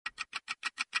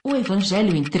O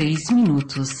Evangelho em 3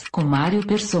 minutos, com Mário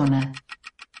Persona.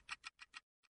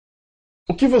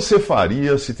 O que você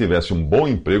faria se tivesse um bom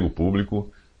emprego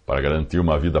público para garantir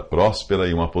uma vida próspera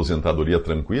e uma aposentadoria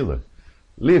tranquila?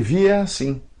 Levi é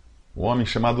assim. Um homem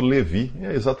chamado Levi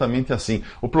é exatamente assim.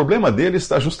 O problema dele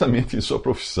está justamente em sua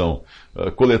profissão.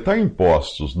 Coletar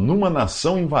impostos numa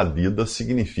nação invadida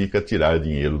significa tirar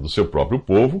dinheiro do seu próprio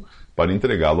povo para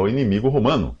entregá-lo ao inimigo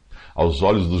romano. Aos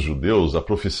olhos dos judeus, a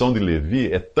profissão de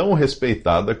Levi é tão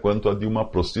respeitada quanto a de uma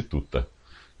prostituta.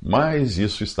 Mas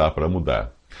isso está para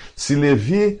mudar. Se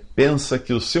Levi pensa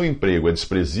que o seu emprego é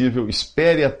desprezível,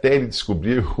 espere até ele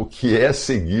descobrir o que é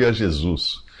seguir a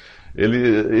Jesus.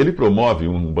 Ele promove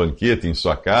um banquete em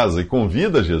sua casa e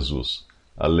convida Jesus,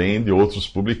 além de outros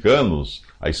publicanos,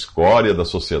 a escória da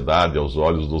sociedade aos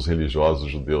olhos dos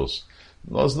religiosos judeus.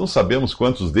 Nós não sabemos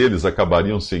quantos deles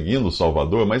acabariam seguindo o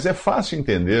Salvador, mas é fácil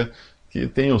entender que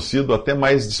tenham sido até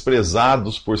mais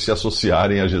desprezados por se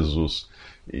associarem a Jesus.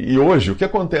 E hoje, o que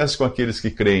acontece com aqueles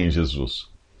que creem em Jesus?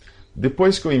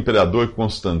 Depois que o imperador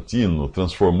Constantino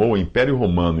transformou o Império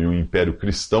Romano em um império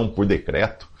cristão por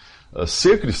decreto,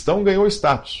 ser cristão ganhou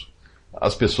status.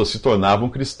 As pessoas se tornavam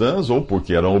cristãs ou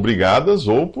porque eram obrigadas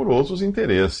ou por outros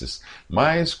interesses.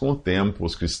 Mas, com o tempo,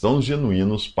 os cristãos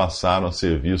genuínos passaram a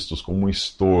ser vistos como um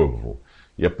estorvo.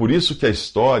 E é por isso que a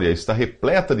história está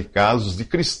repleta de casos de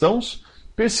cristãos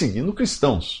perseguindo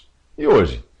cristãos. E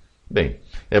hoje? Bem,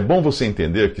 é bom você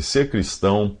entender que ser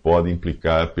cristão pode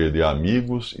implicar perder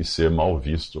amigos e ser mal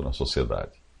visto na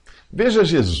sociedade. Veja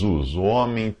Jesus, o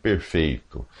homem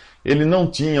perfeito. Ele não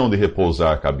tinha onde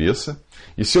repousar a cabeça,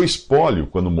 e seu espólio,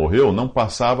 quando morreu, não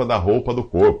passava da roupa do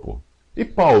corpo. E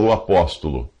Paulo, o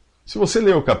apóstolo? Se você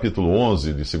ler o capítulo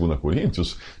 11 de 2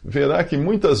 Coríntios, verá que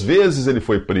muitas vezes ele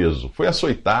foi preso, foi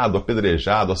açoitado,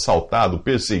 apedrejado, assaltado,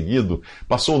 perseguido,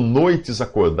 passou noites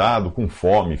acordado, com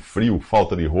fome, frio,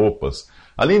 falta de roupas.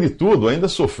 Além de tudo, ainda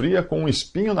sofria com um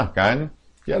espinho na carne,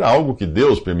 que era algo que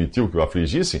Deus permitiu que o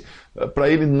afligisse, para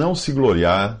ele não se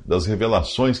gloriar das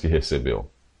revelações que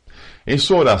recebeu. Em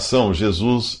sua oração,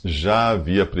 Jesus já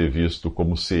havia previsto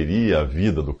como seria a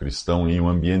vida do cristão em um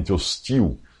ambiente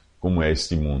hostil como é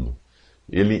este mundo.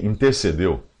 Ele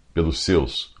intercedeu pelos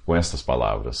seus com estas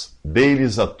palavras: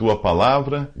 Dei-lhes a tua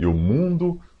palavra e o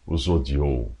mundo os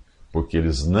odiou, porque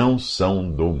eles não são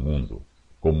do mundo,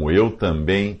 como eu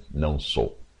também não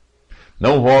sou.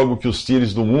 Não rogo que os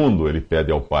tires do mundo, ele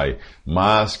pede ao Pai,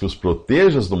 mas que os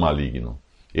protejas do maligno.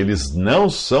 Eles não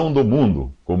são do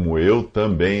mundo, como eu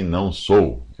também não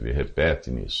sou. Ele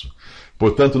repete nisso.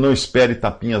 Portanto, não espere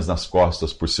tapinhas nas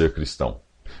costas por ser cristão.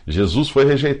 Jesus foi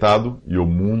rejeitado e o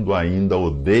mundo ainda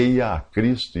odeia a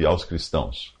Cristo e aos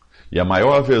cristãos. E a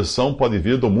maior aversão pode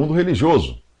vir do mundo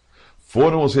religioso.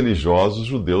 Foram os religiosos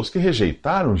judeus que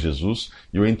rejeitaram Jesus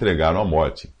e o entregaram à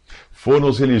morte. Foram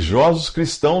os religiosos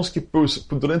cristãos que,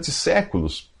 durante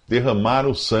séculos,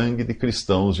 derramaram o sangue de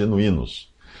cristãos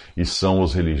genuínos. E são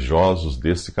os religiosos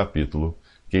deste capítulo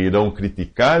que irão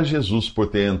criticar Jesus por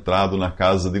ter entrado na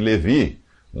casa de Levi,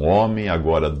 um homem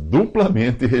agora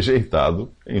duplamente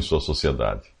rejeitado em sua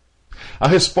sociedade. A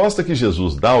resposta que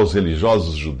Jesus dá aos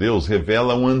religiosos judeus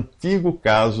revela um antigo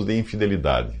caso de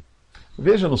infidelidade.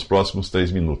 Veja nos próximos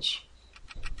 3 minutos.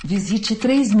 Visite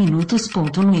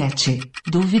 3minutos.net.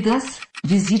 Dúvidas?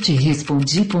 Visite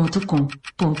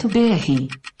respondi.com.br.